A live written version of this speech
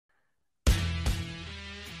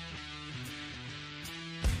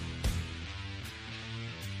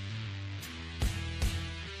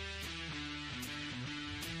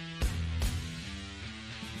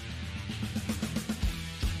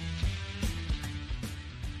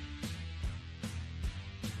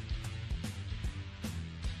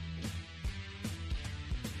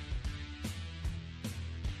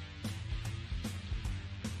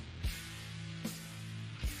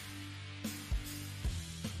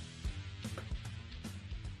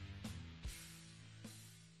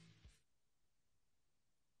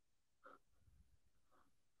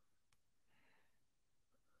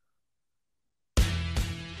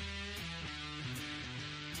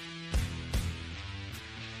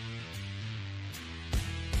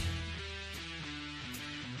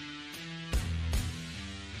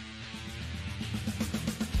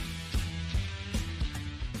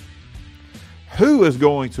Who is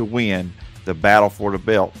going to win the battle for the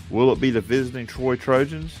belt? Will it be the visiting Troy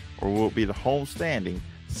Trojans, or will it be the homestanding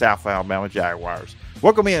South Alabama Jaguars?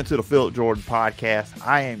 Welcome into the Phillip Jordan Podcast.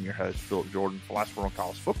 I am your host, Phillip Jordan, philosopher on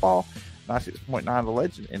college football, 96.9 The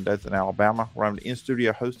Legend in Dothan, Alabama, where I'm the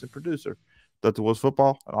in-studio host and producer of Dothan Woods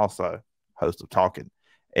Football, and also host of Talking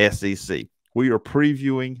SEC. We are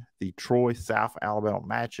previewing the Troy-South Alabama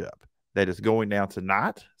matchup that is going down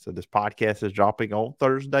tonight. So this podcast is dropping on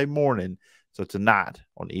Thursday morning. So tonight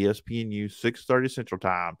on ESPNU, 6:30 Central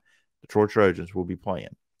Time, the Troy Trojans will be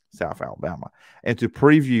playing South Alabama. And to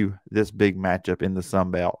preview this big matchup in the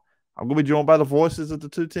Sun Belt, I'm going to be joined by the voices of the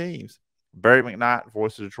two teams. Barry McKnight,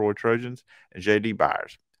 voice of the Troy Trojans, and J.D.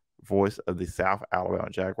 Byars, voice of the South Alabama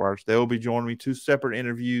Jaguars. They will be joining me, two separate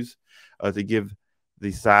interviews to give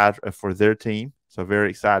the side for their team. So very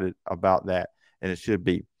excited about that, and it should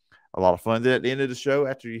be a lot of fun. Then at the end of the show,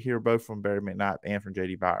 after you hear both from Barry McKnight and from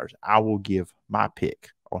J.D. Byars, I will give my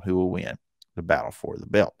pick on who will win the battle for the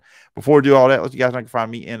belt. Before we do all that, let you guys know you can find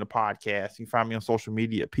me in the podcast. You can find me on social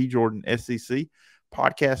media at PJordanSEC.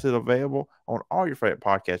 Podcast is available on all your favorite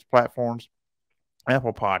podcast platforms,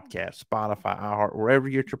 Apple Podcasts, Spotify, iHeart, wherever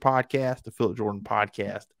you get your podcast. The Phillip Jordan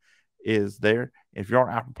Podcast is there. If you're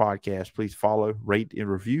on Apple Podcasts, please follow, rate, and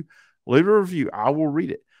review. Leave a review. I will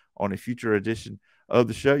read it on a future edition of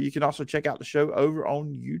the show. You can also check out the show over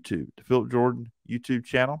on YouTube, the Phillip Jordan YouTube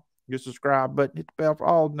channel. Hit the subscribe button, hit the bell for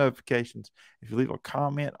all notifications. If you leave a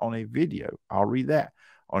comment on a video, I'll read that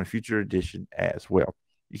on a future edition as well.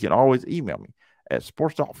 You can always email me at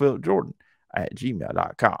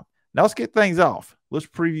sports.phillipjordan@gmail.com. Now let's get things off. Let's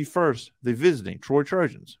preview first the visiting Troy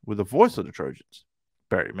Trojans with the voice of the Trojans,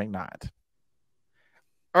 Barry McKnight.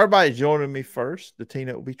 Everybody joining me first, the team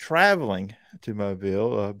that will be traveling to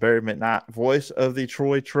Mobile, Barry McKnight, voice of the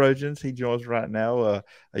Troy Trojans. He joins right now.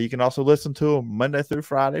 You can also listen to him Monday through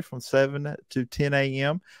Friday from 7 to 10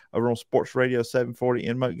 a.m. over on Sports Radio 740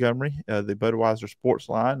 in Montgomery, the Budweiser Sports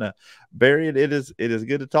Line. Barry, it is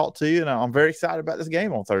good to talk to you, and I'm very excited about this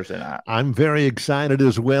game on Thursday night. I'm very excited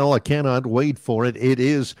as well. I cannot wait for it. It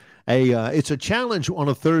is it's a challenge on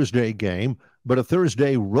a Thursday game, but a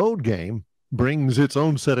Thursday road game brings its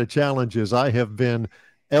own set of challenges. I have been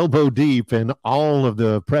elbow deep in all of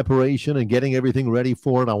the preparation and getting everything ready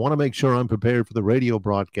for it. I want to make sure I'm prepared for the radio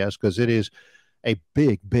broadcast because it is a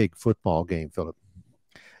big, big football game, Phillip.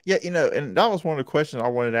 Yeah, and that was one of the questions I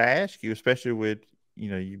wanted to ask you, especially with,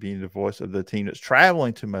 you being the voice of the team that's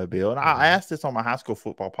traveling to Mobile. And I asked this on my high school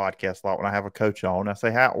football podcast a lot when I have a coach on. I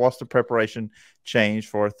say, what's the preparation change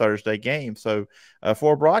for a Thursday game? So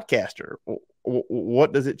for a broadcaster,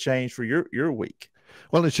 what does it change for your week?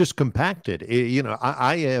 Well, it's just compacted.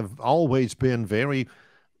 I have always been very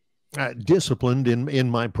disciplined in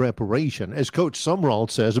my preparation. As Coach Sumrall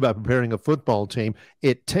says about preparing a football team,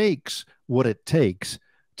 it takes what it takes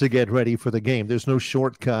to get ready for the game. There's no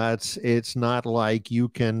shortcuts. It's not like you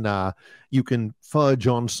can fudge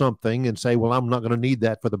on something and say, well, I'm not going to need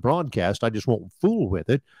that for the broadcast. I just won't fool with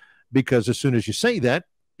it, because as soon as you say that,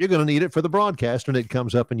 you're going to need it for the broadcast, and it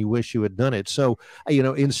comes up and you wish you had done it. So,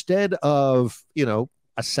 instead of,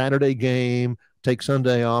 a Saturday game, take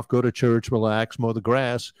Sunday off, go to church, relax, mow the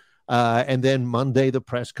grass, and then Monday, the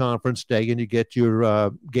press conference day, and you get your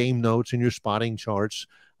game notes and your spotting charts.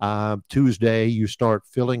 Tuesday, you start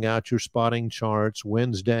filling out your spotting charts.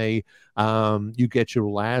 Wednesday, you get your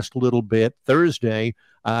last little bit. Thursday,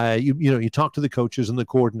 you talk to the coaches and the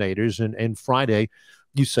coordinators, and Friday,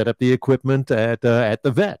 you set up the equipment at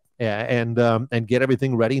the vet and get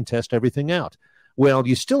everything ready and test everything out. Well,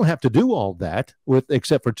 you still have to do all that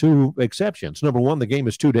except for two exceptions. Number one, the game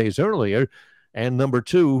is 2 days earlier. And number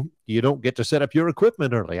two, you don't get to set up your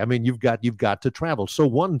equipment early. I mean, you've got to travel. So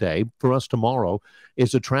one day for us tomorrow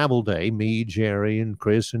is a travel day. Me, Jerry, and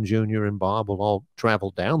Chris, and Junior, and Bob will all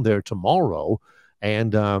travel down there tomorrow.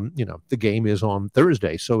 And, the game is on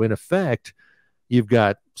Thursday. So in effect, you've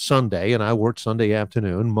got Sunday, and I work Sunday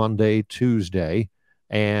afternoon, Monday, Tuesday,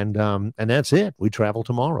 and that's it. We travel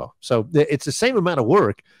tomorrow. So it's the same amount of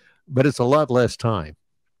work, but it's a lot less time.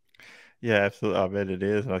 Yeah, absolutely. I bet it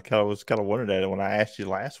is. And I was wondering that when I asked you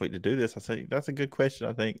last week to do this. I said, that's a good question,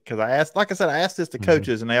 I think, because I asked this to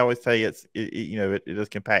coaches, and they always say it is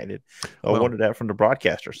compacted. I wondered that from the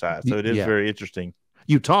broadcaster side. So it is very interesting.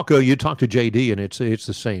 You talk to J.D., and it's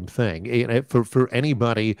the same thing. For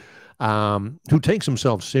anybody who takes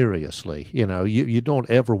himself seriously, you don't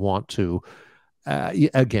ever want to, you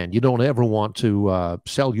don't ever want to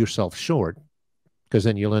sell yourself short, because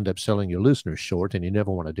then you'll end up selling your listeners short, and you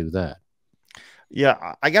never want to do that.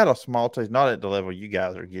 Yeah, I got a small taste, not at the level you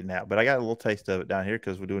guys are getting at, but I got a little taste of it down here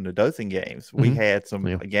because we're doing the dosing games. We had some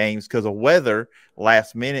games because of weather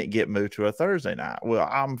last minute get moved to a Thursday night. Well,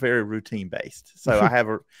 I'm very routine based. So I have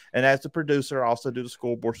and as the producer, I also do the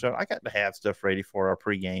scoreboard stuff. I got to have stuff ready for our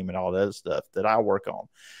pregame and all that other stuff that I work on.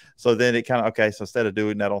 So then it kind of, okay, so instead of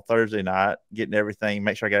doing that on Thursday night, getting everything,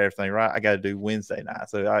 make sure I got everything right, I got to do Wednesday night.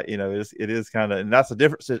 So it is kind of, and that's a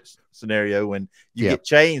different scenario when you get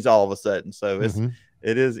changed all of a sudden. So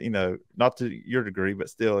it is, not to your degree, but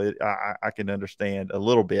still, I can understand a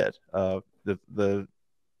little bit of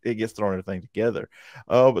it gets thrown everything together.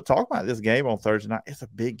 But talk about this game on Thursday night. It's a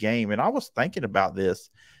big game, and I was thinking about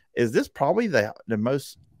this. Is this probably the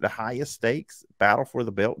highest stakes battle for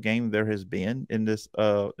the belt game there has been in this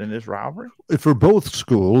rivalry? For both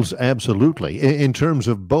schools, absolutely. In terms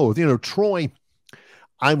of both, Troy,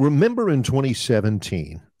 I remember in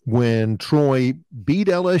 2017 when Troy beat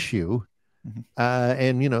LSU.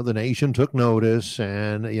 And the nation took notice,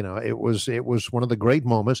 and it was one of the great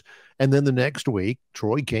moments. And then the next week,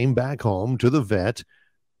 Troy came back home to the Vet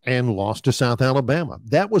and lost to South Alabama.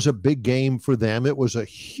 That was a big game for them. It was a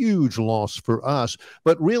huge loss for us,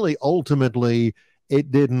 but really, ultimately, it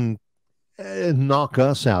didn't knock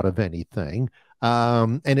us out of anything,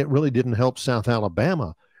 and it really didn't help South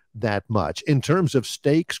Alabama that much in terms of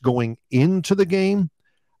stakes going into the game.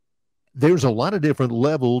 There's a lot of different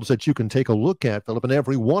levels that you can take a look at, Phillip, and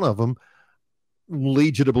every one of them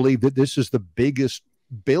leads you to believe that this is the biggest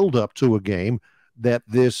build-up to a game that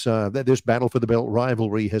this battle for the belt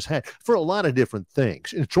rivalry has had for a lot of different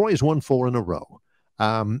things. And Troy has won 4 in a row,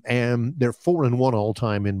 and they're 4-1 all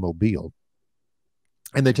time in Mobile,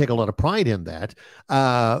 and they take a lot of pride in that.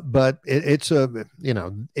 But it's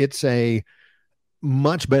a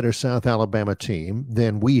much better South Alabama team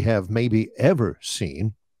than we have maybe ever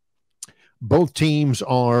seen. Both teams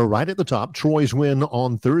are right at the top. Troy's win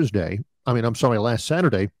on last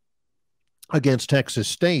Saturday against Texas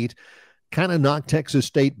State kind of knocked Texas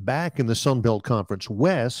State back in the Sun Belt Conference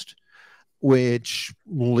West, which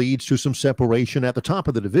leads to some separation at the top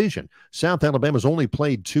of the division. South Alabama's only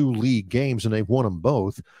played 2 league games, and they've won them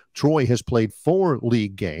both. Troy has played 4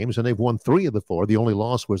 league games, and they've won 3 of the 4. The only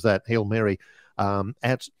loss was that Hail Mary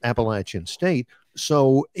at Appalachian State.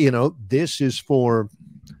 So, this is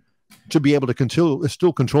to be able to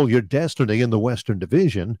still control your destiny in the Western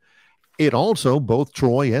Division. It also, both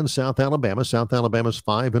Troy and South Alabama's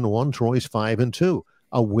 5-1, Troy's 5-2.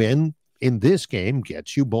 A win in this game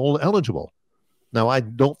gets you bowl eligible. Now, I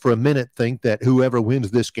don't for a minute think that whoever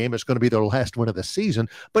wins this game is going to be their last win of the season,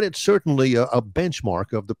 but it's certainly a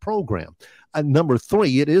benchmark of the program. Number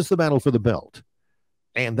 3, it is the battle for the belt.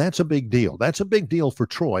 And that's a big deal. That's a big deal for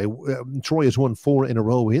Troy. Troy has won 4 in a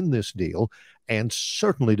row in this deal and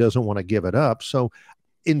certainly doesn't want to give it up. So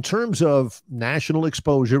in terms of national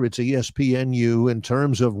exposure, it's ESPNU. In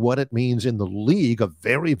terms of what it means in the league, a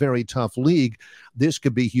very, very tough league, this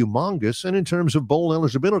could be humongous. And in terms of bowl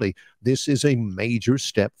eligibility, this is a major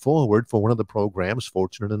step forward for one of the programs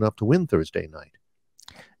fortunate enough to win Thursday night.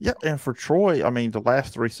 Yeah, and for Troy, the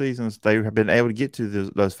last 3 seasons, they have been able to get to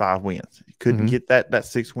those 5 wins. You couldn't get that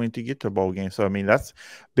 6th win to get to a bowl game. So, that's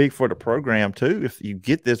big for the program, too. If you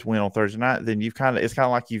get this win on Thursday night, then it's kind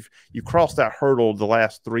of like you crossed that hurdle the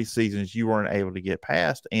last 3 seasons you weren't able to get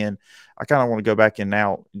past. And I kind of want to go back and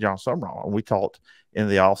now Jon Sumrall. And we talked in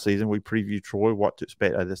the offseason, we previewed Troy, what to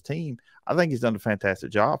expect out of this team. I think he's done a fantastic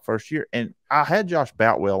job first year. And I had Josh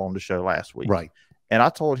Boutwell on the show last week. Right. And I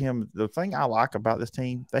told him the thing I like about this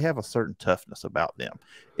team, they have a certain toughness about them.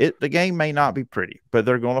 The game may not be pretty, but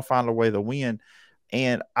they're going to find a way to win.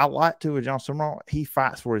 And I like with Jon Sumrall, he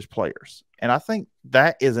fights for his players. And I think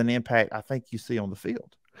that is an impact I think you see on the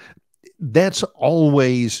field. That's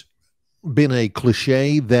always been a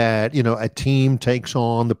cliche that, a team takes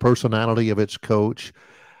on the personality of its coach.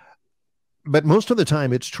 But most of the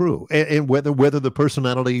time it's true. And whether the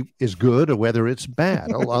personality is good or whether it's bad,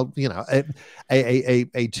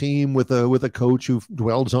 a team with a coach who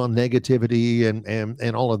dwells on negativity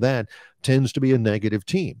and all of that tends to be a negative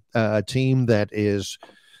team, a team that is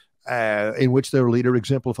in which their leader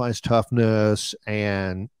exemplifies toughness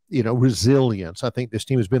and, resilience. I think this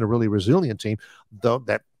team has been a really resilient team, though,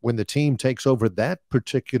 that when the team takes over that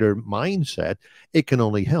particular mindset, it can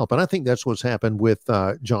only help. And I think that's what's happened with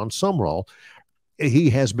Jon Sumrall. He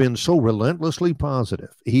has been so relentlessly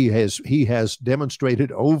positive. He has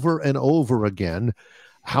demonstrated over and over again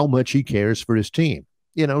how much he cares for his team.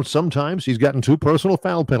 Sometimes he's gotten 2 personal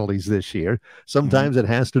foul penalties this year. Sometimes it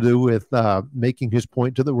has to do with making his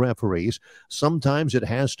point to the referees. Sometimes it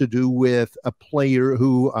has to do with a player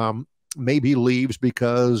who maybe leaves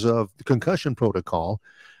because of the concussion protocol.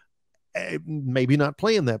 maybe not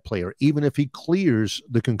playing that player, even if he clears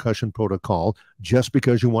the concussion protocol, just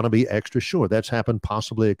because you want to be extra sure. That's happened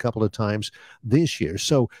possibly a couple of times this year.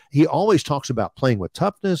 So he always talks about playing with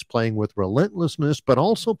toughness, playing with relentlessness, but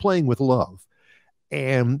also playing with love.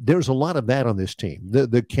 And there's a lot of that on this team.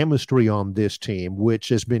 The chemistry on this team, which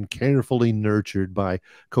has been carefully nurtured by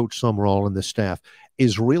Coach Sumrall and the staff,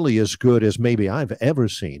 is really as good as maybe I've ever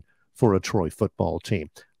seen for a Troy football team.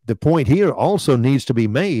 The point here also needs to be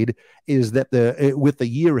made is that with the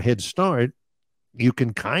year head start, you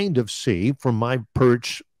can kind of see from my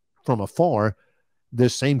perch from afar the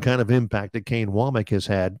same kind of impact that Kane Wommack has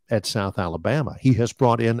had at South Alabama. He has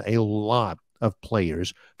brought in a lot of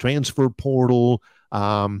players, transfer portal,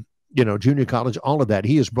 junior college, all of that.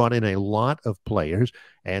 He has brought in a lot of players,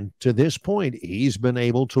 and to this point, he's been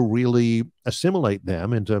able to really assimilate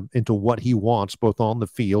them into what he wants, both on the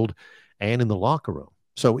field and in the locker room.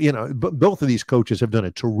 So, both of these coaches have done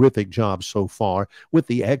a terrific job so far with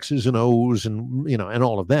the X's and O's and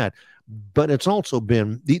all of that. But it's also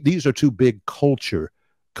been, these are two big culture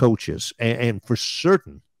coaches. And for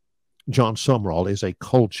certain, Jon Sumrall is a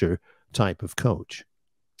culture type of coach.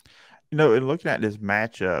 And looking at this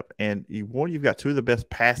matchup, and you've got two of the best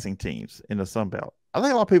passing teams in the Sun Belt. I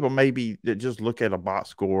think a lot of people maybe that just look at a box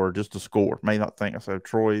score, just a score, may not think. So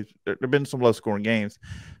Troy, there have been some low-scoring games,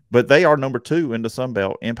 but they are number 2 in the Sun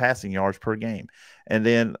Belt in passing yards per game. And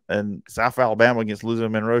then South Alabama against Louisiana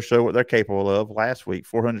Monroe showed what they're capable of last week.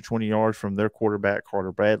 420 yards from their quarterback,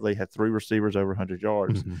 Carter Bradley, had 3 receivers over 100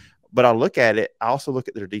 yards. Mm-hmm. But I also look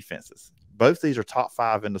at their defenses. Both these are top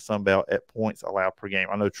 5 in the Sun Belt at points allowed per game.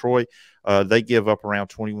 I know Troy, they give up around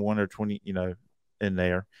 21 or 20, in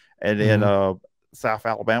there. And then South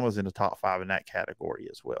Alabama's in the top 5 in that category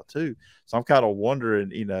as well, too. So I'm kind of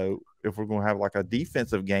wondering, if we're going to have like a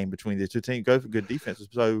defensive game between the two teams, go for good defenses.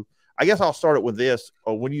 So I guess I'll start it with this.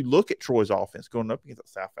 When you look at Troy's offense going up against the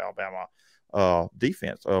South Alabama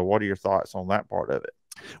defense, what are your thoughts on that part of it?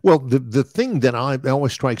 Well, the thing that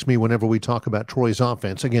always strikes me whenever we talk about Troy's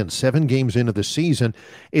offense, again, 7 games into the season,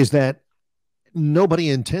 is that nobody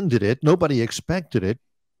intended it, nobody expected it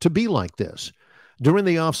to be like this. During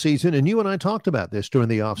the offseason, and you and I talked about this during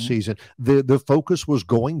the offseason, the focus was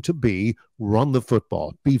going to be run the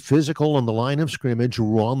football, be physical on the line of scrimmage,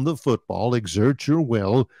 run the football, exert your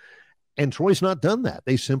will. And Troy's not done that.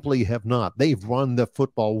 They simply have not. They've run the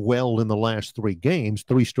football well in the last 3 games,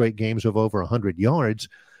 3 straight games of over 100 yards.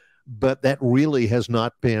 But that really has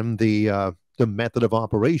not been the method of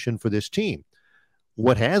operation for this team.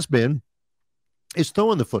 What has been is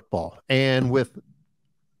throwing the football. And with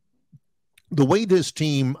the way this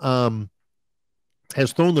team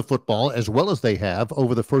has thrown the football as well as they have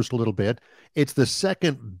over the first little bit, it's the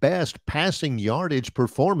second best passing yardage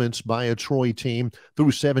performance by a Troy team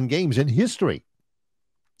through 7 games in history.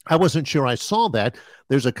 I wasn't sure I saw that.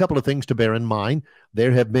 There's a couple of things to bear in mind.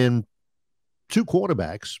 There have been 2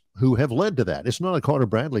 quarterbacks who have led to that. It's not a Carter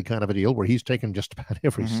Bradley kind of a deal where he's taken just about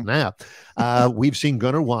every snap. We've seen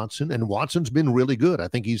Gunnar Watson, and Watson's been really good. I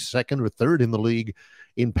think he's 2nd or 3rd in the league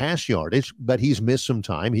in pass yardage, but he's missed some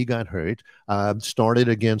time. He got hurt. Started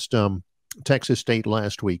against Texas State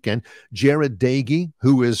last weekend. Jarrett Doege,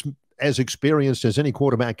 who is as experienced as any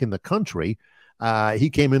quarterback in the country, he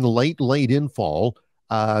came in late in fall.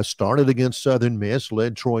 Started against Southern Miss,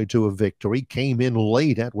 led Troy to a victory, came in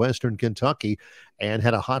late at Western Kentucky and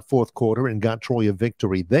had a hot 4th quarter and got Troy a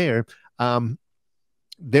victory there.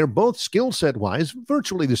 They're both skill set wise,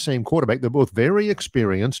 virtually the same quarterback. They're both very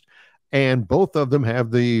experienced, and both of them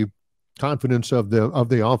have the confidence of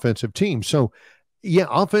the offensive team. So yeah,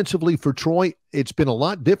 offensively for Troy, it's been a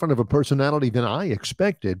lot different of a personality than I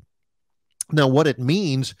expected. Now, what it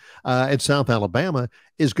means at South Alabama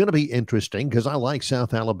is going to be interesting because I like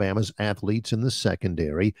South Alabama's athletes in the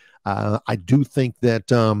secondary. I do think that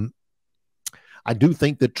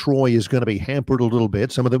Troy is going to be hampered a little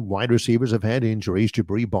bit. Some of the wide receivers have had injuries.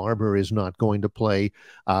 Jabri Barber is not going to play.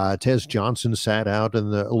 Tez Johnson sat out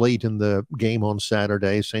late in the game on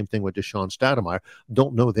Saturday. Same thing with Deshaun Stoudemire.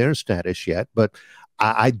 Don't know their status yet, but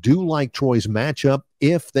I do like Troy's matchup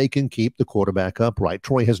if they can keep the quarterback upright.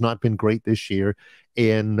 Troy has not been great this year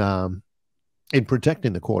in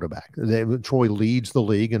protecting the quarterback. Troy leads the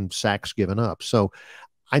league in sacks given up. So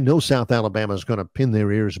I know South Alabama is going to pin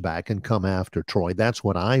their ears back and come after Troy. That's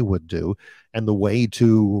what I would do. And the way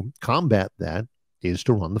to combat that is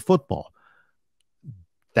to run the football.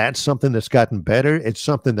 That's something that's gotten better. It's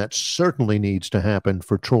something that certainly needs to happen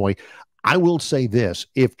for Troy. I will say this,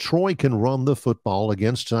 if Troy can run the football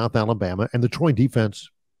against South Alabama, and the Troy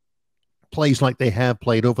defense plays like they have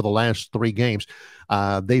played over the last 3 games.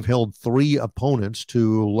 They've held 3 opponents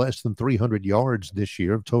to less than 300 yards this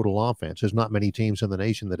year of total offense. There's not many teams in the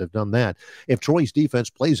nation that have done that. If Troy's defense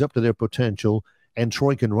plays up to their potential and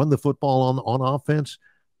Troy can run the football on offense,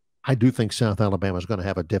 I do think South Alabama is going to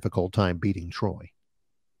have a difficult time beating Troy.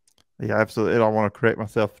 Yeah, absolutely. And I want to correct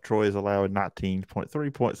myself. Troy is allowing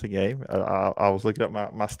 19.3 points a game. I was looking up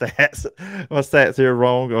my stats, here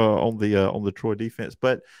wrong on the Troy defense,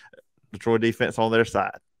 but the Troy defense on their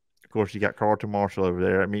side. Of course, you got Carlton Marshall over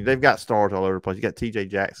there. I mean, they've got stars all over the place. You got T.J.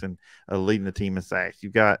 Jackson leading the team in sacks. You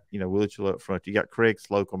got Willie Chill up front. You got Craig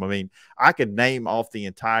Slocum. I mean, I could name off the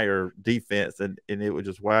entire defense, and it would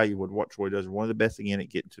just wow you with what Troy does. One of the best again at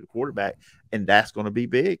getting to the quarterback, and that's going to be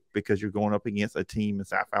big because you're going up against a team in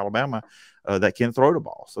South Alabama that can throw the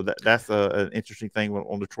ball. So that's an interesting thing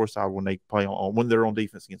on the Troy side when they play when they're on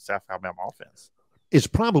defense against South Alabama offense. It's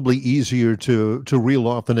probably easier to reel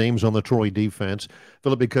off the names on the Troy defense,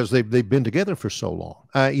 Phillip, because they've been together for so long.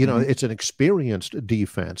 It's an experienced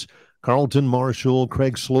defense. Carlton Marshall,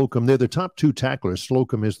 Craig Slocum, they're the top 2 tacklers.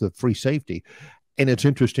 Slocum is the free safety. And it's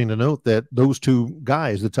interesting to note that those 2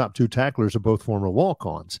 guys, the top 2 tacklers, are both former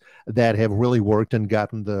walk-ons that have really worked and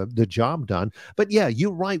gotten the job done. But yeah,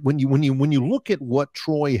 you're right. When you look at what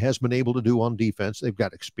Troy has been able to do on defense, they've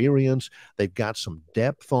got experience, they've got some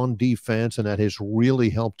depth on defense, and that has really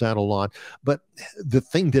helped out a lot. But the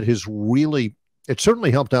thing that has really it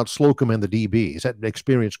certainly helped out Slocum and the DBs, that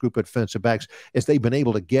experienced group of defensive backs, is they've been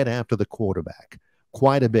able to get after the quarterback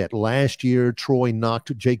quite a bit. Last year, Troy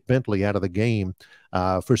knocked Jake Bentley out of the game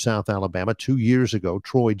for South Alabama. 2 years ago,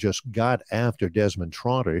 Troy just got after Desmond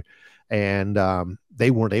Trotter, and they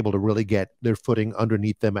weren't able to really get their footing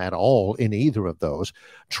underneath them at all in either of those.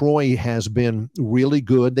 Troy has been really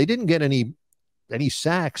good. They didn't get any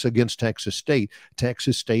sacks against Texas State.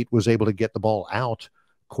 Texas State was able to get the ball out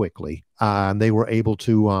quickly, and they were able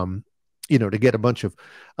to to get a bunch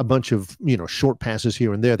of short passes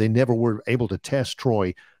here and there. They never were able to test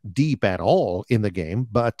Troy deep at all in the game,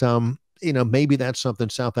 but maybe that's something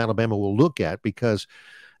South Alabama will look at, because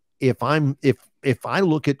if I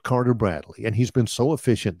look at Carter Bradley, and he's been so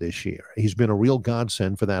efficient this year, he's been a real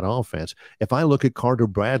godsend for that offense. If I look at Carter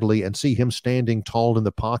Bradley and see him standing tall in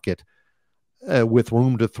the pocket with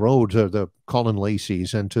room to throw to the Colin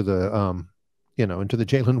Lacey's and to the into the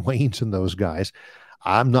Jalen Waynes and those guys,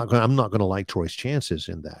 I'm not going to like Troy's chances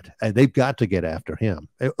in that. They've got to get after him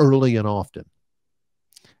early and often.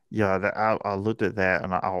 Yeah, I looked at that,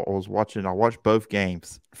 and I watched both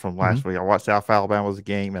games from last week. I watched South Alabama's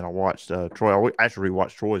game, and I watched Troy. I actually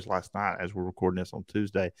rewatched Troy's last night as we're recording this on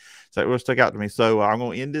Tuesday. So it really stuck out to me. So I'm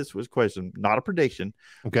going to end this with a question, not a prediction.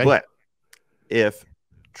 Okay. But if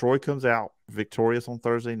Troy comes out victorious on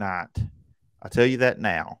Thursday night, I tell you that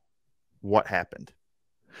now, what happened?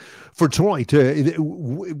 For Troy,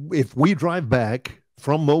 if we drive back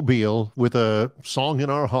from Mobile with a song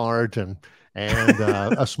in our heart and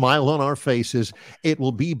a smile on our faces, it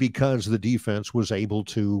will be because the defense was able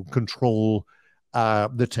to control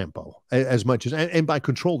the tempo as much as, and by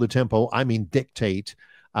control the tempo, I mean dictate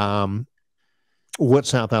what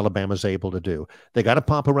South Alabama is able to do. They got to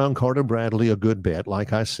pop around Carter Bradley a good bit,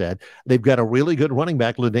 like I said. They've got a really good running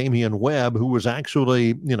back, LaDamian Webb, who was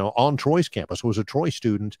actually, on Troy's campus, was a Troy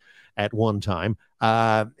student at one time.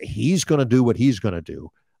 He's going to do what he's going to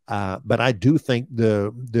do. But I do think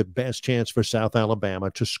the best chance for South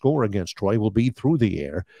Alabama to score against Troy will be through the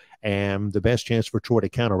air. And the best chance for Troy to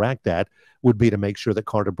counteract that would be to make sure that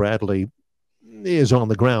Carter Bradley is on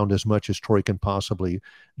the ground as much as Troy can possibly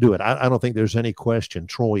do it. I don't think there's any question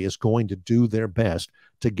Troy is going to do their best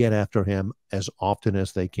to get after him as often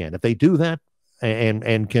as they can. If they do that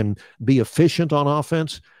and can be efficient on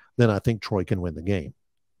offense, then I think Troy can win the game.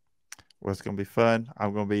 Well, it's going to be fun.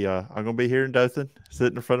 I'm going to be here in Dothan,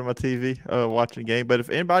 sitting in front of my TV, watching the game. But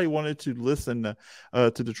if anybody wanted to listen to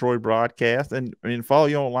the Troy broadcast and follow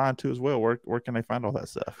you online too as well, where can they find all that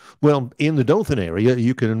stuff? Well, in the Dothan area,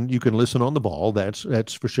 you can listen on the ball.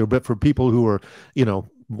 That's for sure. But for people who are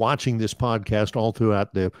watching this podcast all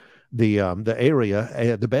throughout the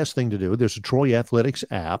area, the best thing to do, there's a Troy Athletics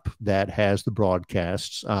app that has the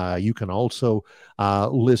broadcasts. You can also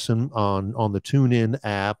listen on the TuneIn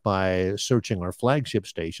app by searching our flagship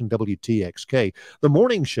station, WTXK. The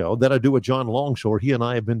morning show that I do with John Longshore, he and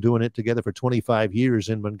I have been doing it together for 25 years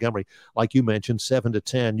in Montgomery. Like you mentioned, 7 to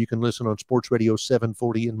 10. You can listen on Sports Radio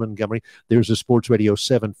 740 in Montgomery. There's a Sports Radio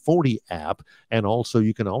 740 app, and also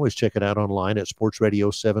you can always check it out online at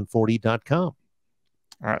sportsradio740.com.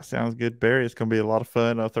 All right, sounds good, Barry. It's going to be a lot of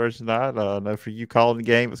fun Thursday night. I know for you calling the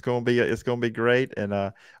game, it's going to be great,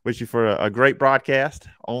 and wish you for a great broadcast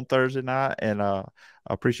on Thursday night. And I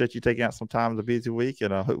appreciate you taking out some time in the busy week,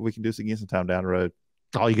 and I hope we can do this again sometime down the road.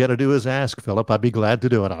 All you got to do is ask, Phillip. I'd be glad to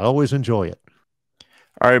do it. I always enjoy it.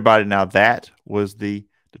 All right, everybody. Now that was the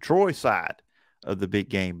Troy side of the big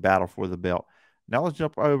game battle for the belt. Now let's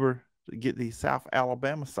jump over to get the South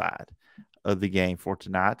Alabama side of the game for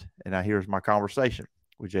tonight. And now here's my conversation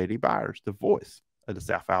with J.D. Byars, the voice of the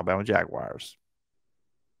South Alabama Jaguars.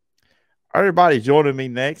 All right, everybody, joining me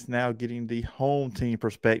next, now getting the home team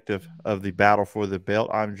perspective of the battle for the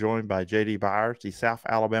belt. I'm joined by J.D. Byars, the South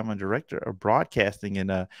Alabama Director of Broadcasting.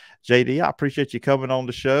 And J.D., I appreciate you coming on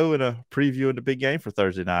the show and previewing the big game for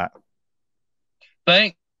Thursday night.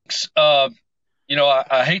 Thanks. I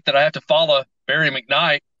hate that I have to follow Barry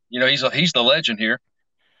McKnight. He's the legend here.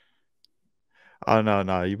 Oh,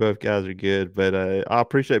 no. You both guys are good, but I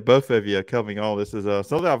appreciate both of you coming on. This is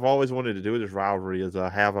something I've always wanted to do with this rivalry is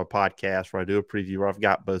have a podcast where I do a preview where I've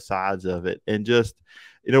got both sides of it. And just,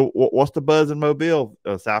 what's the buzz in Mobile?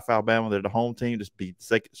 South Alabama, they're the home team. Just beat the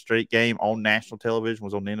second straight game on national television,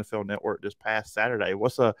 was on the NFL Network this past Saturday.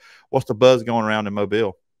 What's the buzz going around in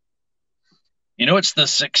Mobile? It's the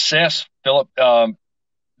success, Phillip,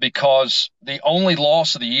 because the only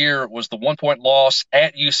loss of the year was the 1-point loss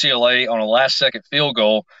at UCLA on a last-second field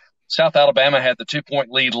goal. South Alabama had the 2-point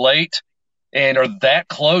lead late and are that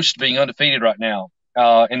close to being undefeated right now.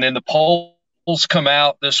 And then the polls come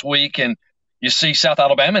out this week, and you see South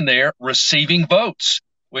Alabama in there receiving votes,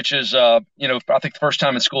 which is, I think the first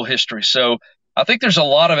time in school history. So I think there's a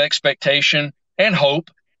lot of expectation and hope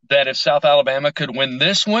that if South Alabama could win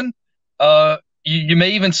this one, you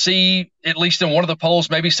may even see, at least in one of the polls,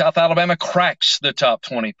 maybe South Alabama cracks the top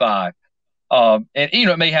 25. And,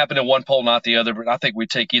 it may happen in one poll, not the other, but I think we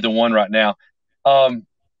take either one right now.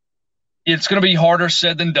 It's going to be harder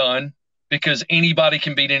said than done because anybody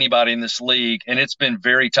can beat anybody in this league, and it's been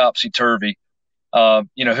very topsy-turvy.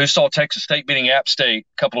 Who saw Texas State beating App State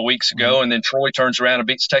a couple of weeks ago, and then Troy turns around and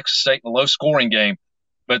beats Texas State in a low-scoring game.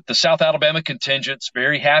 But the South Alabama contingent's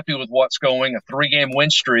very happy with what's going, a 3-game win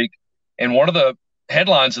streak. And one of the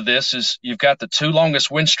headlines of this is you've got the 2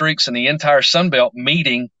 longest win streaks in the entire Sun Belt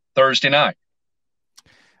meeting Thursday night.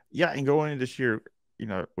 Yeah, and going into this year,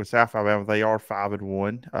 with South Alabama, they are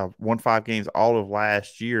 5-1, won 5 games all of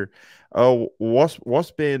last year.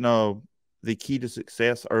 What's been the key to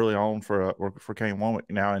success early on for Kane Wommack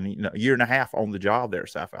now, and a year and a half on the job there at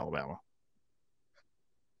South Alabama?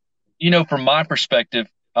 From my perspective,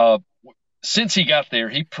 since he got there,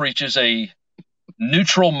 he preaches a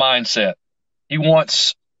neutral mindset. He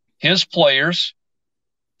wants his players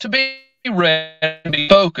to be ready, be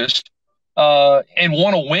focused, and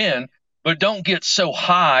want to win, but don't get so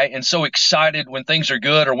high and so excited when things are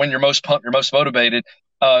good or when you're most pumped, you're most motivated,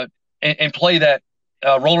 and play that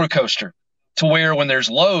roller coaster to where when there's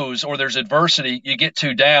lows or there's adversity, you get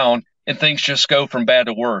too down and things just go from bad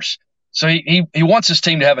to worse. So he wants his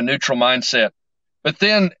team to have a neutral mindset. But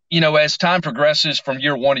then, as time progresses from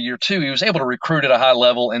year 1 to year 2, he was able to recruit at a high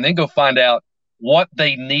level and then go find out what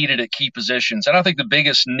they needed at key positions. And I think the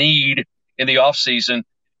biggest need in the offseason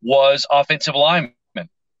was offensive linemen.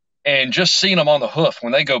 And just seeing them on the hoof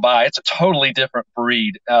when they go by, it's a totally different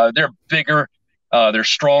breed. They're bigger, they're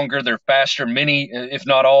stronger, they're faster. Many, if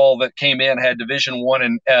not all, that came in had Division I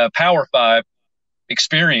and Power 5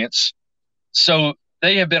 experience. So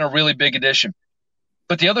they have been a really big addition.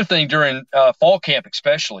 But the other thing during fall camp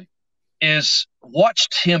especially is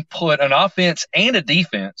watched him put an offense and a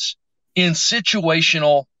defense in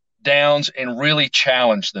situational downs and really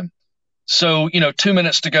challenge them. So, 2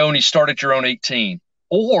 minutes to go and you start at your own 18.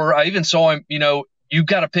 Or I even saw him, you've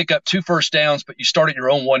got to pick up 2 first downs, but you start at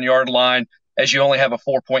your own 1-yard line as you only have a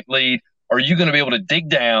 4-point lead. Are you going to be able to dig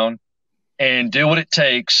down and do what it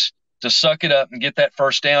takes to suck it up and get that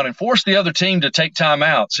first down and force the other team to take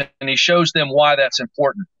timeouts? And he shows them why that's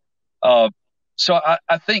important. So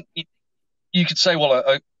I think you could say,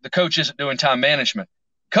 well, the coach isn't doing time management.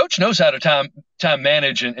 Coach knows how to time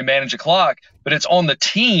manage and manage a clock, but it's on the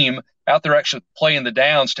team out there actually playing the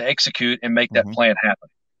downs to execute and make that plan happen.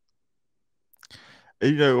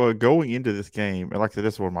 Going into this game, and like I said,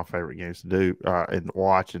 this is one of my favorite games to do and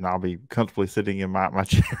watch, and I'll be comfortably sitting in my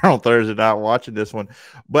chair on Thursday night watching this one.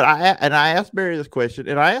 But I asked Barry this question,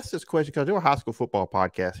 and I asked this question because I do a high school football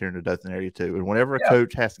podcast here in the Dothan area too. And whenever a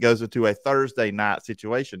coach goes into a Thursday night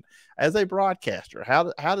situation as a broadcaster,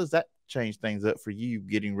 how does that change things up for you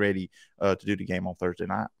getting ready to do the game on Thursday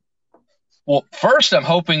night? Well, first, I'm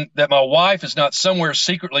hoping that my wife is not somewhere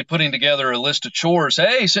secretly putting together a list of chores.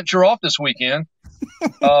 Hey, since you're off this weekend,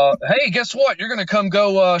 hey, guess what? You're going to come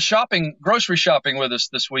go grocery shopping with us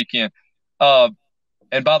this weekend.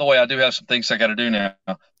 And by the way, I do have some things I got to do now.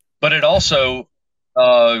 But it also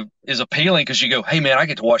is appealing because you go, hey, man, I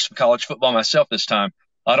get to watch some college football myself this time.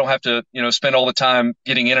 I don't have to, spend all the time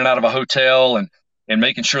getting in and out of a hotel and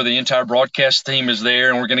making sure the entire broadcast team is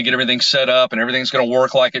there, and we're going to get everything set up and everything's going to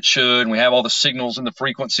work like it should. And we have all the signals and the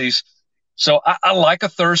frequencies. So I like a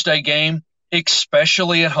Thursday game,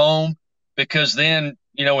 especially at home, because then,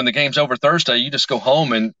 when the game's over Thursday, you just go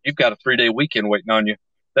home and you've got a 3-day weekend waiting on you.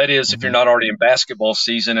 That is, if you're not already in basketball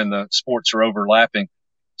season and the sports are overlapping.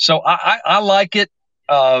 So I like it.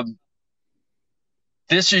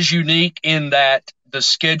 This is unique in that the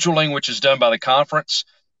scheduling, which is done by the conference,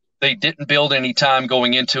 they didn't build any time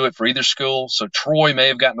going into it for either school. So Troy may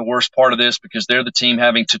have gotten the worst part of this because they're the team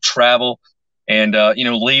having to travel and,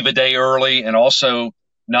 leave a day early and also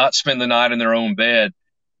not spend the night in their own bed.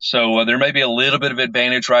 So there may be a little bit of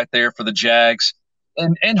advantage right there for the Jags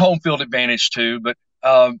and home field advantage too. But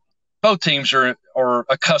both teams are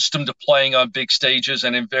accustomed to playing on big stages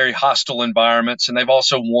and in very hostile environments, and they've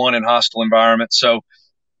also won in hostile environments. So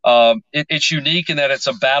it's unique in that it's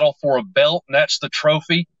a battle for a belt, and that's the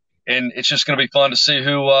trophy. And it's just going to be fun to see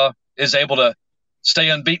who is able to stay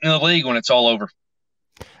unbeaten in the league when it's all over.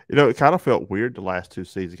 It kind of felt weird the last two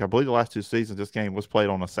seasons. I believe the last two seasons this game was played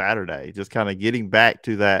on a Saturday. Just kind of getting back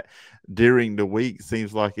to that during the week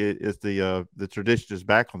seems like it's the tradition is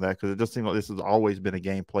back on that, because it does seem like this has always been a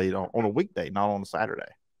game played on a weekday, not on a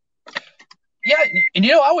Saturday. Yeah, and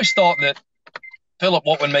I always thought that, Phillip,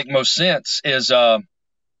 what would make most sense is why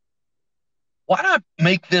not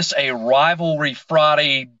make this a rivalry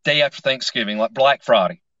Friday, day after Thanksgiving, like Black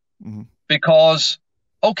Friday? Mm-hmm. Because,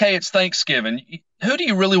 okay, it's Thanksgiving. Who do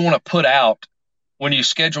you really want to put out when you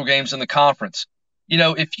schedule games in the conference?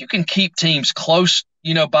 If you can keep teams close,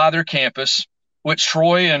 by their campus, which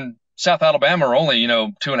Troy and South Alabama are only,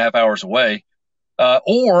 2.5 hours away,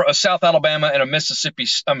 or a South Alabama and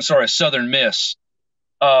a Southern Miss.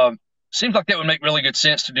 Seems like that would make really good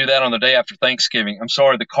sense to do that on the day after Thanksgiving. I'm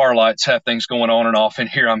sorry, the car lights have things going on and off in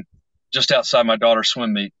here. I'm just outside my daughter's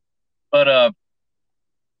swim meet. But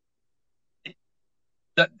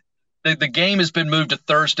the game has been moved to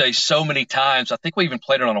Thursday so many times. I think we even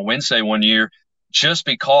played it on a Wednesday one year just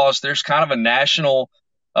because there's kind of a national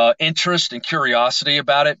interest and curiosity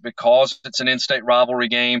about it, because it's an in-state rivalry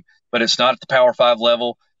game, but it's not at the Power 5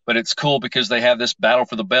 level. But it's cool because they have this battle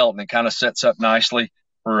for the belt, and it kind of sets up nicely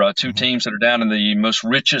for two teams that are down in the most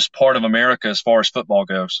richest part of America as far as football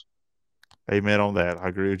goes. Amen on that. I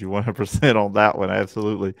agree with you 100% on that one.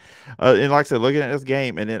 Absolutely. And like I said, looking at this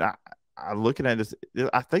game, and then I'm looking at this,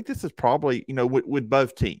 I think this is probably, with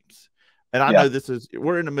both teams. And I know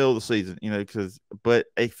we're in the middle of the season, but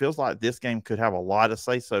it feels like this game could have a lot of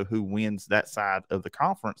say-so who wins that side of the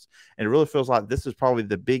conference. And it really feels like this is probably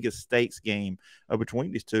the biggest stakes game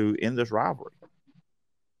between these two in this rivalry.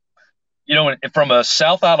 From a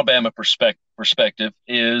South Alabama perspective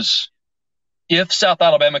is if South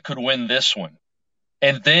Alabama could win this one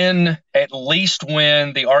and then at least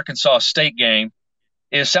win the Arkansas State game,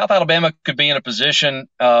 is South Alabama could be in a position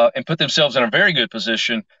and put themselves in a very good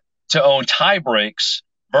position to own tie breaks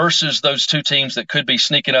versus those two teams that could be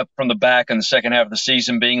sneaking up from the back in the second half of the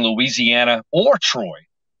season, being Louisiana or Troy.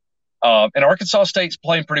 And Arkansas State's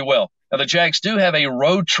playing pretty well. Now, the Jags do have a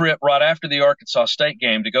road trip right after the Arkansas State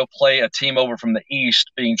game to go play a team over from the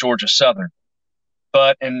East, being Georgia Southern.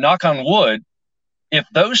 But, and knock on wood, if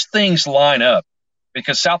those things line up,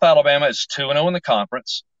 because South Alabama is 2-0 in the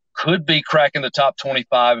conference, could be cracking the top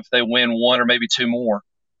 25 if they win one or maybe two more,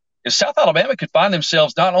 is South Alabama could find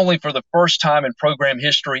themselves not only for the first time in program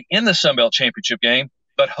history in the Sun Belt Championship game,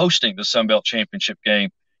 but hosting the Sun Belt Championship game.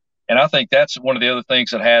 And I think that's one of the other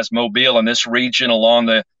things that has Mobile and this region along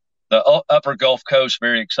the upper Gulf Coast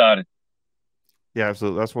very excited. Yeah,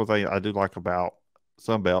 absolutely. That's one thing I do like about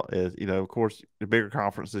Sun Belt is, of course, the bigger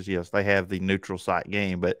conferences, yes, they have the neutral site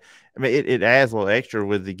game, but I mean, it adds a little extra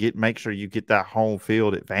with make sure you get that home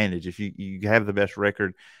field advantage. If you have the best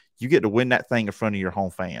record, you get to win that thing in front of your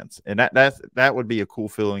home fans. And that would be a cool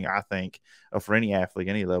feeling, I think, for any athlete,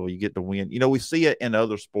 any level. You get to win. We see it in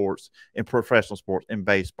other sports, in professional sports, in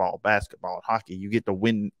baseball, basketball, and hockey. You get to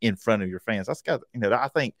win in front of your fans. That's got, I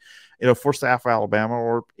think, for South Alabama,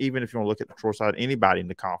 or even if you want to look at the Troy side, anybody in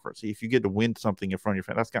the conference, if you get to win something in front of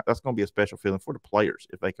your fans, that's going to be a special feeling for the players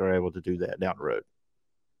if they are able to do that down the road.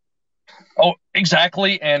 Oh,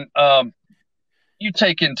 exactly. And you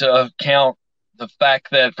take into account the fact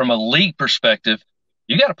that from a league perspective,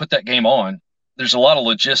 you got to put that game on. there's a lot of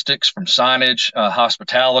logistics from signage,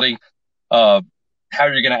 hospitality, how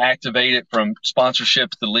you're going to activate it from sponsorship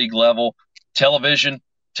to the league level, television.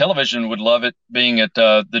 Television would love it being at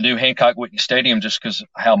the new Hancock Whitney Stadium just because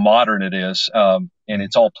how modern it is. And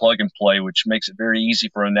it's all plug and play, which makes it very easy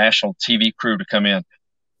for a national TV crew to come in.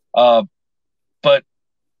 But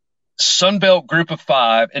Sunbelt Group of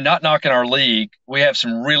Five, and not knocking our league, we have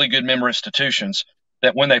some really good member institutions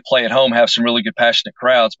that when they play at home have some really good passionate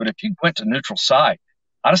crowds. But if you went to neutral site,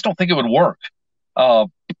 I just don't think it would work.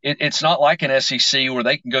 It's not like an SEC where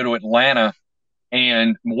they can go to Atlanta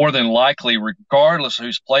and more than likely, regardless of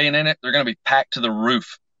who's playing in it, they're going to be packed to the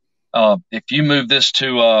roof. If you move this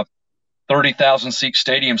to a 30,000 seat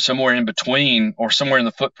stadium somewhere in between or somewhere in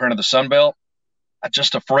the footprint of the Sun Belt, I'm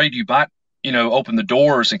just afraid you might, open the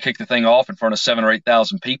doors and kick the thing off in front of 7,000 or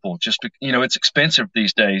 8,000 people. It's expensive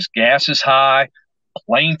these days. Gas is high.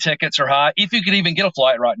 Plane tickets are high. If you could even get a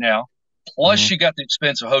flight right now, plus you got the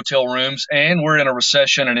expense of hotel rooms, and we're in a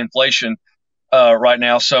recession and inflation right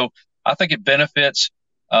now. So I think it benefits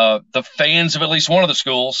the fans of at least one of the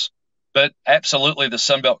schools, but absolutely the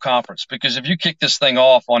Sun Belt Conference. Because if you kick this thing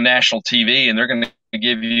off on national TV and they're going to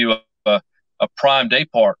give you a prime day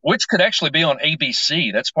part, which could actually be on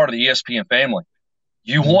ABC, that's part of the ESPN family,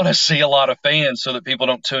 you want to see a lot of fans so that people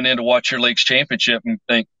don't tune in to watch your league's championship and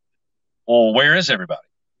think, well, where is everybody?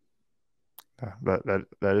 That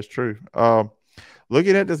is true.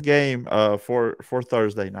 Looking at this game for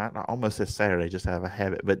Thursday night, I almost said Saturday, just have a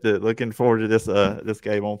habit, but looking forward to this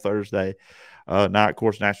game on Thursday night, of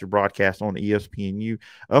course, national broadcast on ESPNU.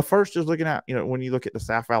 First, just looking at, when you look at the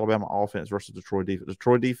South Alabama offense versus the Troy defense. The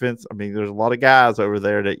Troy defense, I mean, there's a lot of guys over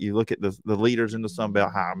there that you look at the leaders in the Sun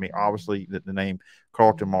Belt High. I mean, obviously the name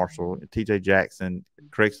Carlton Marshall, T.J. Jackson,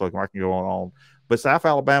 Craig Slocum, I can go on. But South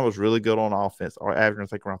Alabama was really good on offense, averaging, I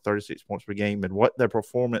think, around 36 points per game. And what their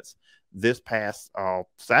performance this past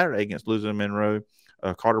Saturday against Louisiana Monroe,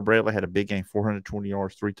 Carter Bradley had a big game, 420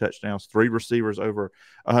 yards, 3 touchdowns, 3 receivers over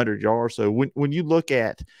 100 yards. So when you look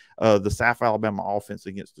at the South Alabama offense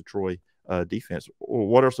against the Troy defense,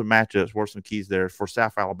 what are some matchups? What are some keys there for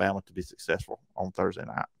South Alabama to be successful on Thursday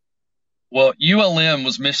night? Well, ULM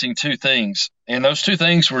was missing 2 things, and those 2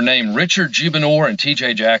 things were named Richard Jubinor and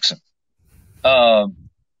T.J. Jackson. I'll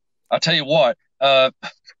tell you what, I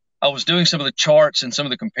was doing some of the charts and some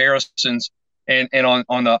of the comparisons, and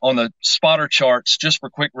on the spotter charts, just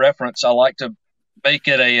for quick reference, I like to make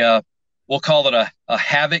it we'll call it a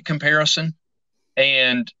havoc comparison.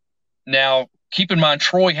 And now keep in mind,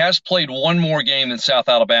 Troy has played 1 more game than South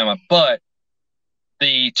Alabama, but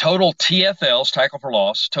the total TFLs, tackle for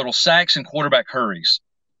loss, total sacks and quarterback hurries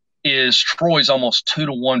is Troy's almost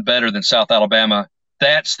 2-to-1 better than South Alabama.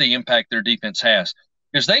 That's the impact their defense has,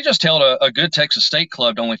 because they just held a good Texas State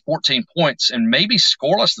club to only 14 points and maybe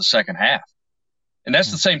scoreless the second half. And that's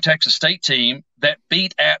the same Texas State team that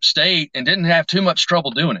beat App State and didn't have too much trouble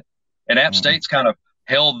doing it. And App State's kind of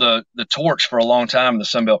held the torch for a long time in the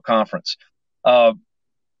Sun Belt Conference.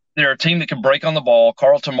 They're a team that can break on the ball.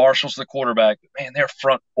 Carlton Marshall's the quarterback. Man, their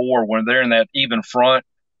front 4, when they're in that even front,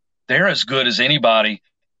 they're as good as anybody.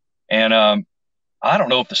 And I don't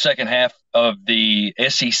know if the second half of the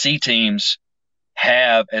SEC teams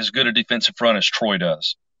have as good a defensive front as Troy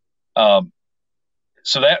does.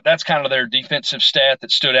 So that's kind of their defensive stat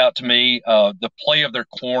that stood out to me. The play of their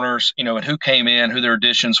corners, and who came in, who their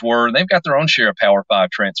additions were. They've got their own share of Power 5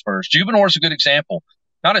 transfers. Jubinor is a good example.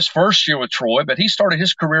 Not his first year with Troy, but he started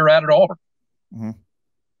his career out at Auburn. Mm-hmm.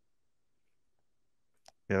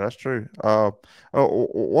 Yeah, that's true.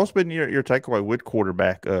 What's been your takeaway with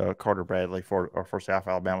quarterback Carter Bradley for South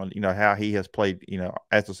Alabama? How he has played,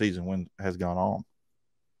 as the season has gone on.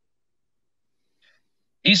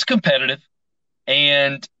 He's competitive,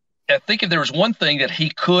 and I think if there was one thing that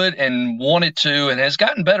he could and wanted to and has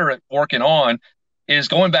gotten better at working on is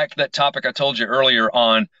going back to that topic I told you earlier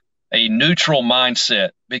on a neutral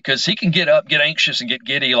mindset, because he can get up, get anxious, and get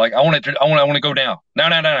giddy. Like I want to go down.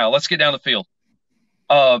 No. Let's get down the field.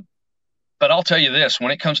 But I'll tell you this: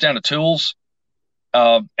 when it comes down to tools,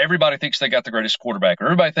 everybody thinks they got the greatest quarterback, or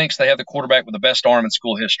everybody thinks they have the quarterback with the best arm in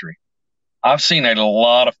school history. I've seen a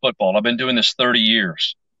lot of football. I've been doing this 30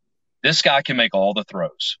 years. This guy can make all the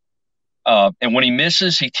throws. And when he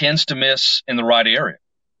misses, he tends to miss in the right area.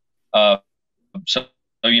 So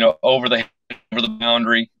over the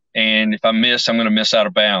boundary. And if I miss, I'm going to miss out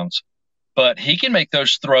of bounds. But he can make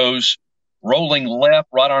those throws rolling left,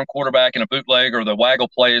 right arm quarterback in a bootleg, or the waggle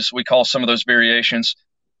plays. We call some of those variations.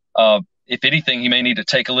 If anything, he may need to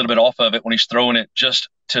take a little bit off of it when he's throwing it just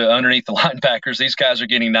to underneath the linebackers. These guys are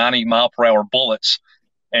getting 90-mile-per-hour bullets,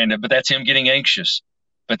 but that's him getting anxious.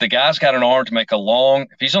 but the guy's got an arm to make a long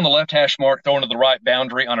 – if he's on the left hash mark, throwing to the right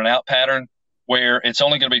boundary on an out pattern where it's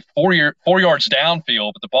only going to be 4 yards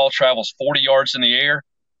downfield, but the ball travels 40 yards in the air,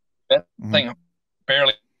 that thing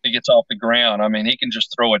barely gets off the ground. I mean, he can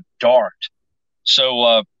just throw a dart.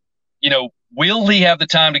 So, will he have the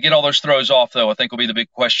time to get all those throws off, though, I think will be the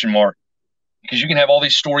big question mark. Because you can have all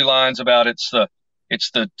these storylines about it's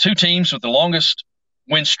the two teams with the longest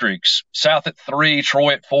win streaks, South at 3,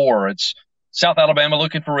 Troy at 4. It's South Alabama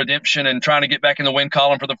looking for redemption and trying to get back in the win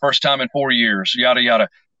column for the first time in 4 years, yada, yada.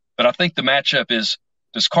 But I think the matchup is,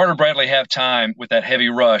 does Carter Bradley have time with that heavy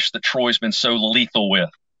rush that Troy's been so lethal with?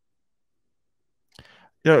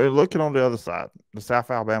 Looking on the other side, the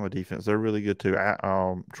South Alabama defense, they're really good too.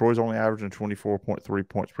 Troy's only averaging 24.3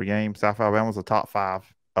 points per game. South Alabama's a top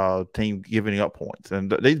 5 team giving up points.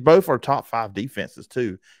 And these both are top 5 defenses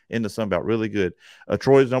too in the Sun Belt. Really good.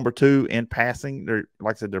 Troy's number 2 in passing. They're,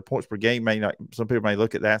 like I said, their points per game may not, some people may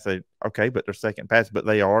look at that and say, okay, but they're second pass, but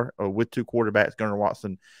they are with 2 quarterbacks, Gunnar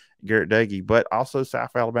Watson, Garrett Doege, but also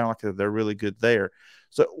South Alabama, like I said, they're really good there.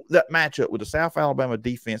 So that matchup with the South Alabama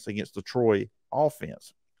defense against the Troy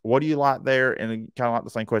offense, what do you like there? And kind of like the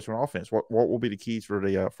same question on offense. What will be the keys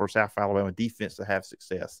for South Alabama defense to have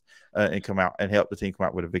success and come out and help the team come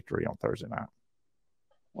out with a victory on Thursday night?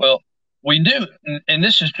 Well, we knew, and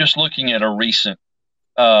this is just looking at a recent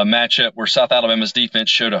matchup where South Alabama's defense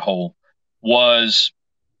showed a hole, was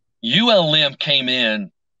ULM came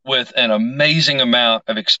in with an amazing amount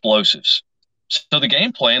of explosives. So the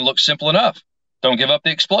game plan looked simple enough. Don't give up the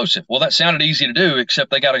explosive. Well, that sounded easy to do, except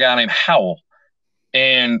they got a guy named Howell.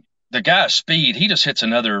 And the guy's speed, he just hits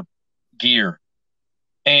another gear.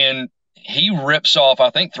 And he rips off, I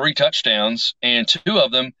think, 3 touchdowns, and 2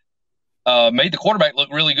 of them made the quarterback look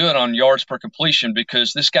really good on yards per completion,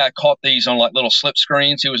 because this guy caught these on like little slip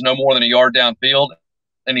screens. He was no more than a yard downfield,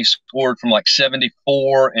 and he scored from like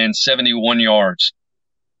 74 and 71 yards.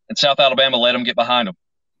 And South Alabama let him get behind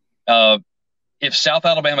him. If South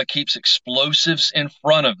Alabama keeps explosives in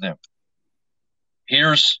front of them,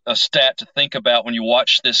 here's a stat to think about when you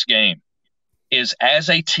watch this game, is as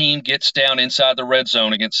a team gets down inside the red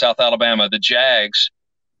zone against South Alabama, the Jags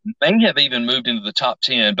may have even moved into the top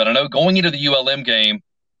 10, but I know going into the ULM game,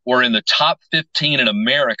 we're in the top 15 in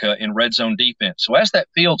America in red zone defense. So as that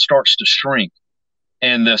field starts to shrink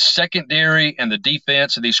and the secondary and the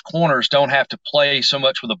defense and these corners don't have to play so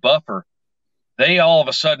much with a buffer, they all of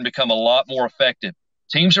a sudden become a lot more effective.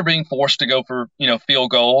 Teams are being forced to go for, field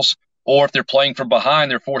goals, or if they're playing from behind,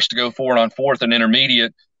 they're forced to go for it on 4th and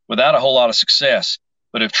intermediate without a whole lot of success.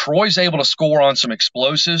 But if Troy's able to score on some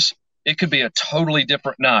explosives, it could be a totally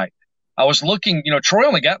different night. I was looking, Troy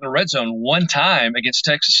only got in the red zone 1 time against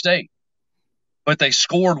Texas State, but they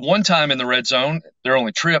scored 1 time in the red zone, their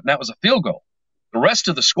only trip, and that was a field goal. The rest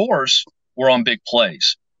of the scores were on big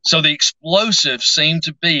plays. So the explosives seem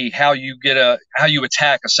to be how you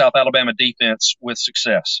attack a South Alabama defense with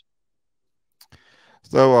success.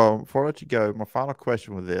 So before I let you go, my final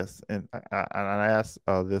question with this, and I asked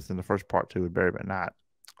this in the first part too with Barry McKnight.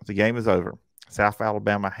 The game is over. South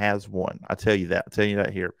Alabama has won. I tell you that.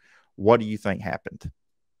 Here. What do you think happened?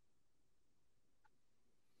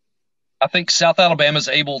 I think South Alabama is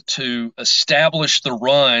able to establish the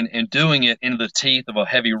run and doing it into the teeth of a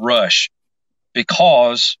heavy rush,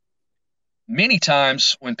 because many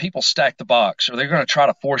times when people stack the box, or they're going to try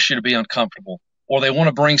to force you to be uncomfortable, or they want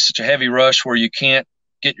to bring such a heavy rush where you can't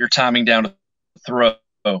get your timing down to throw.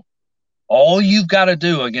 All you've got to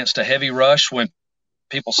do against a heavy rush, when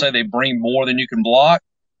people say they bring more than you can block,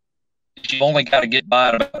 is you've only got to get by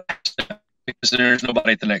at about because there's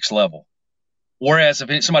nobody at the next level. Whereas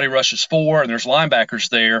if somebody rushes 4 and there's linebackers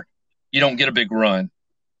there, you don't get a big run.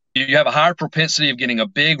 You have a higher propensity of getting a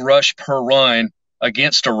big rush per run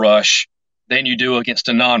against a rush than you do against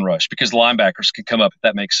a non-rush, because the linebackers can come up, if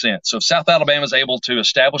that makes sense. So if South Alabama is able to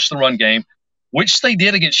establish the run game, which they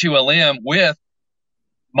did against ULM with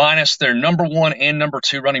minus their number 1 and number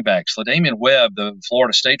 2 running backs. LaDamian Webb, the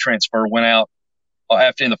Florida State transfer, went out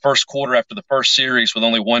in the first quarter after the first series with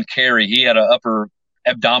only 1 carry. He had an upper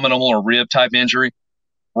abdominal or rib type injury.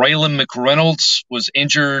 Braylon McReynolds was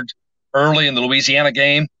injured early in the Louisiana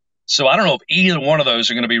game. So I don't know if either one of those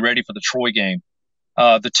are going to be ready for the Troy game.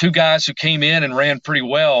 The 2 guys who came in and ran pretty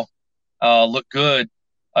well looked good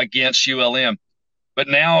against ULM. But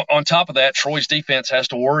now, on top of that, Troy's defense has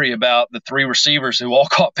to worry about the 3 receivers who all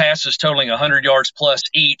caught passes totaling 100 yards plus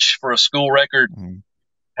each for a school record.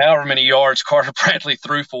 However many yards Carter Bradley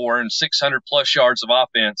threw for, and 600 plus yards of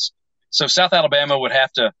offense. So South Alabama would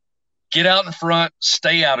have to get out in front,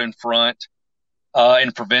 stay out in front,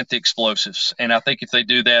 and prevent the explosives. And I think if they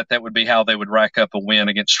do that, that would be how they would rack up a win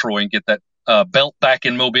against Troy and get that belt back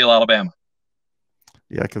in Mobile, Alabama.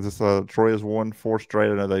 Yeah, because Troy has won 4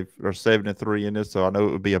 straight. I know they're 7-3 in this, so I know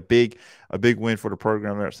it would be a big win for the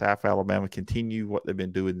program there at South Alabama. Continue what they've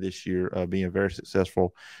been doing this year, being very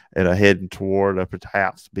successful and heading toward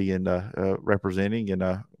perhaps being representing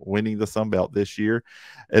and winning the Sun Belt this year.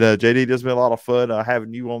 And JD, there's been a lot of fun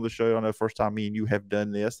having you on the show. I know the first time me and you have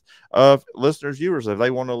done this. Listeners, viewers, if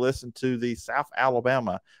they want to listen to the South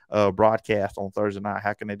Alabama broadcast on Thursday night,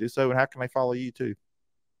 how can they do so, and how can they follow you too?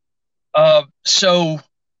 So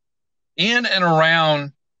in and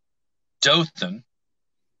around Dothan,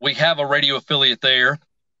 we have a radio affiliate there.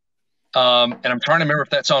 And I'm trying to remember if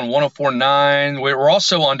that's on 104.9. We're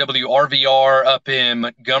also on WRVR up in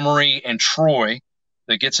Montgomery and Troy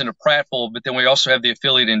that gets into Prattville, but then we also have the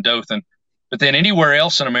affiliate in Dothan. But then anywhere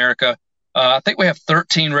else in America, I think we have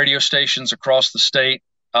 13 radio stations across the state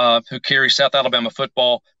who carry South Alabama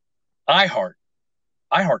football.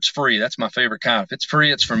 iHeart's free. That's my favorite kind. If it's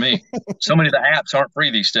free, it's for me. So many of the apps aren't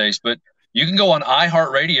free these days, but you can go on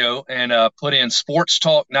iHeartRadio and put in Sports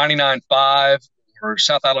Talk 99.5 or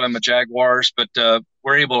South Alabama Jaguars, but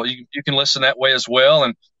we're able, you can listen that way as well.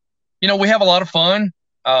 And, we have a lot of fun.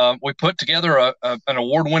 We put together an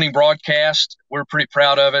award-winning broadcast. We're pretty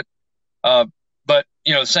proud of it. But,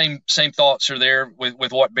 same thoughts are there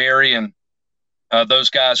with what Barry and those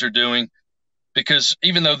guys are doing. Because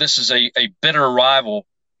even though this is a bitter rival,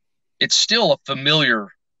 it's still a familiar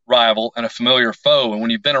rival and a familiar foe. And when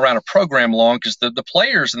you've been around a program long, because the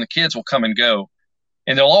players and the kids will come and go,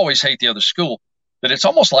 and they'll always hate the other school, but it's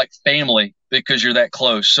almost like family because you're that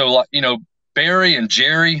close. So, Barry and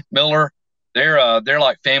Jerry Miller, they're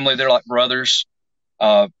like family. They're like brothers.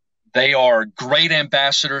 They are great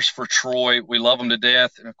ambassadors for Troy. We love them to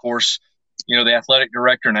death. And, of course, the athletic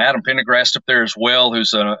director and Adam Pendergrast up there as well,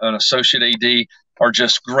 who's an associate AD, are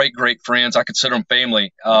just great, great friends. I consider them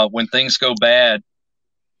family. When things go bad,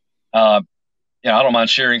 I don't mind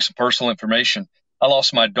sharing some personal information. I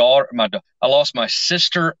lost my daughter, I lost my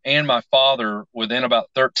sister and my father within about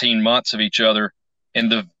 13 months of each other.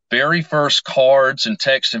 And the very first cards and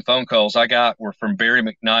texts and phone calls I got were from Barry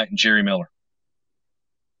McKnight and Jerry Miller.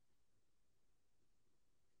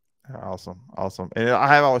 Awesome. And I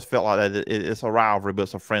have always felt like that it's a rivalry, but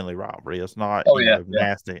it's a friendly rivalry. It's not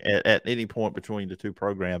nasty at any point between the two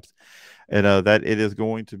programs. And that it is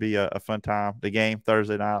going to be a fun time. The game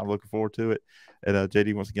Thursday night, I'm looking forward to it. And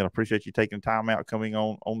JD, once again, I appreciate you taking time out coming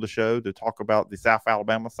on the show to talk about the South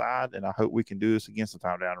Alabama side. And I hope we can do this again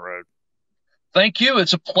sometime down the road. Thank you.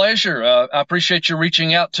 It's a pleasure. I appreciate you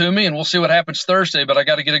reaching out to me, and we'll see what happens Thursday. But I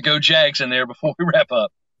got to get a Go Jags in there before we wrap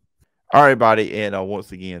up. All right, buddy. And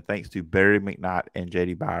once again, thanks to Barry McKnight and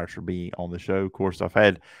J.D. Byars for being on the show. Of course, I've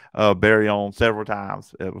had Barry on several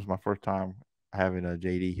times. It was my first time having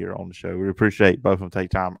J.D. here on the show. We appreciate both of them take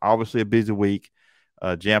time. Obviously, a busy week,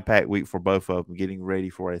 jam-packed week for both of them, getting ready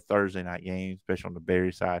for a Thursday night game, especially on the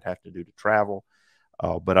Barry side, have to do the travel.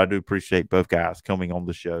 But I do appreciate both guys coming on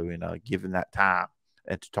the show and giving that time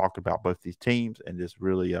and to talk about both these teams and this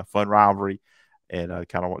really fun rivalry and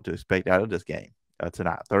kind of what to expect out of this game.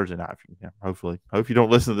 Tonight, Thursday night. Hopefully, hope you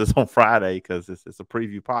don't listen to this on Friday because it's a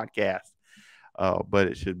preview podcast, but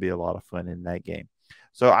it should be a lot of fun in that game.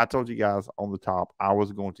 So I told you guys on the top I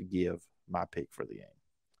was going to give my pick for the game,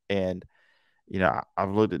 and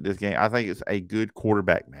I've looked at this game. I think it's a good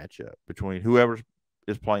quarterback matchup between whoever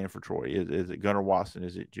is playing for Troy. Is it Gunnar Watson?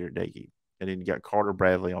 Is it Jarrett Doege? And then you got Carter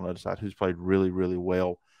Bradley on the other side, who's played really, really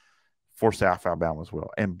well for South Alabama as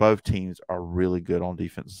well. And both teams are really good on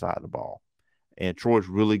defensive side of the ball. And Troy's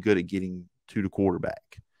really good at getting to the quarterback.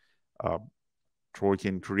 Troy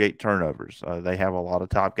can create turnovers. They have a lot of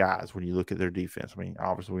top guys when you look at their defense. I mean,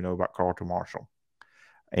 obviously we know about Carlton Marshall.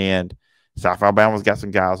 And South Alabama's got some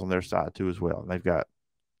guys on their side too as well. And they've got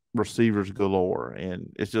receivers galore.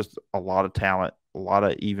 And it's just a lot of talent, a lot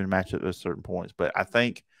of even matchup at certain points. But I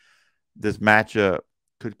think this matchup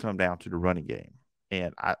could come down to the running game.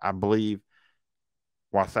 And I believe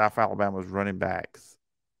while South Alabama's running backs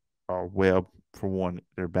are for one,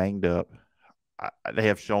 they're banged up. They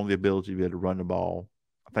have shown the ability to be able to run the ball,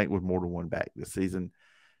 I think, with more than one back this season.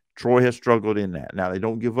 Troy has struggled in that. Now, they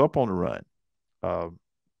don't give up on the run.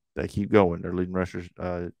 They keep going. Their leading rushers,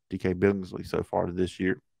 DK Billingsley, so far this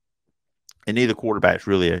year. And neither quarterback's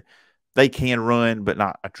really they can run, but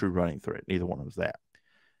not a true running threat. Neither one of them's that.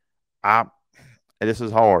 And this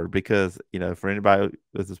is hard because, for anybody,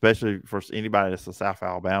 especially for anybody that's a South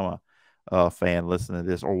Alabama fan listening to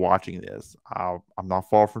this or watching this, I'm not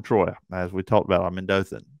far from Troy. As we talked about, I'm in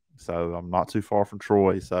Dothan, so I'm not too far from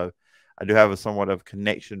Troy. So I do have somewhat of a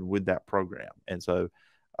connection with that program. And so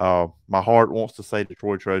My heart wants to say the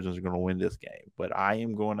Troy Trojans are going to win this game, but I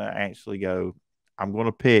am going to actually go. I'm going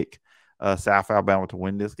to pick South Alabama to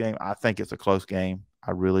win this game. I think it's a close game.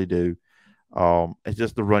 I really do. It's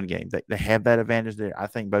just the run game. They have that advantage there. I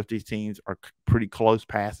think both these teams are pretty close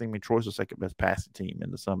passing. I mean, Troy's the second best passing team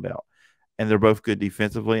in the Sun Belt, and they're both good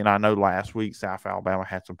defensively. And I know last week South Alabama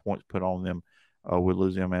had some points put on them with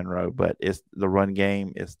losing Monroe, but it's the run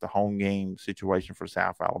game. It's the home game situation for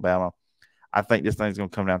South Alabama. I think this thing's going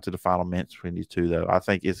to come down to the final minutes between these two, though. I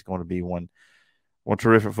think it's going to be one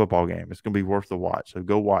terrific football game. It's going to be worth the watch. So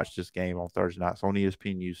go watch this game on Thursday night. It's on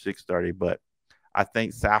ESPNU 6:30, but I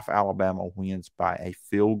think South Alabama wins by a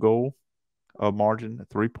field goal margin,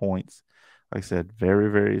 3 points. Like I said, very,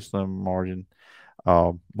 very slim margin.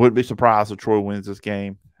 Wouldn't be surprised if Troy wins this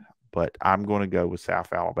game, but I'm going to go with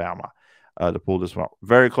South Alabama to pull this one.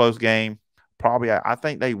 Very close game. Probably, I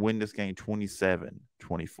think they win this game 27-24.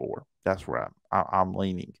 That's where I'm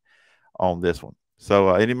leaning on this one. So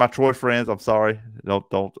any of my Troy friends, I'm sorry. Don't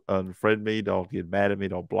unfriend me. Don't get mad at me.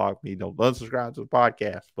 Don't block me. Don't unsubscribe to the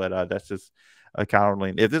podcast. But that's just a kind of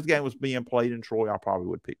lean. If this game was being played in Troy, I probably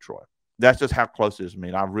would pick Troy. That's just how close it is to me.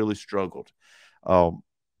 And I really struggled.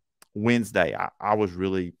 Wednesday, I was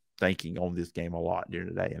really thinking on this game a lot during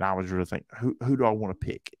the day. And I was really thinking, who do I want to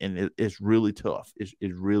pick? And it's really tough.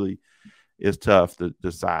 It really is tough to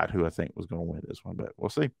decide who I think was going to win this one. But we'll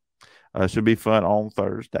see. It should be fun on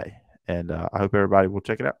Thursday. And I hope everybody will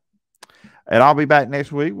check it out. And I'll be back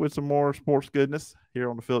next week with some more sports goodness here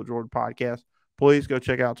on the Phillip Jordan Podcast. Please go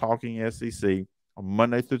check out Talking SEC on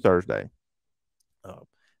Monday through Thursday.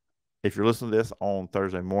 If you're listening to this on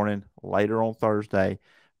Thursday morning, later on Thursday,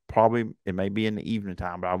 probably it may be in the evening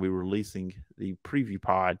time, but I'll be releasing the preview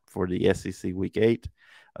pod for the SEC Week 8.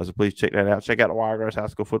 So please check that out. Check out the Wiregrass High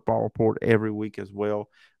School Football Report every week as well.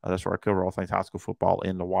 That's where I cover all things high school football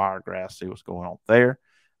in the Wiregrass, see what's going on there.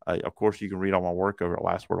 Of course, you can read all my work over at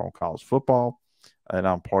Last Word on College Football. And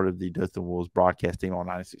I'm part of the Dustin Wolves broadcast team on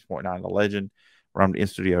 96.9 The Legend, where I'm the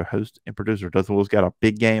in-studio host and producer. Dustin Wolves got a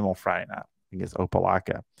big game on Friday night against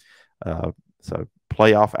Opelika. So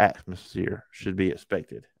playoff atmosphere should be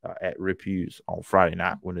expected at Rip Hughes on Friday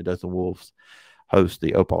night when the Dustin Wolves host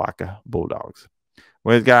the Opelika Bulldogs.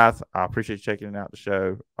 Well, guys, I appreciate you checking out the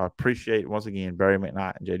show. I appreciate, once again, Barry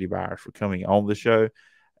McKnight and J.D. Byars for coming on the show.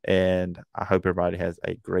 And I hope everybody has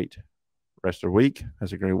a great rest of the week,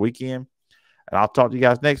 has a great weekend. And I'll talk to you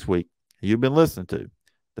guys next week. You've been listening to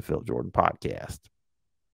the Phillip Jordan Podcast.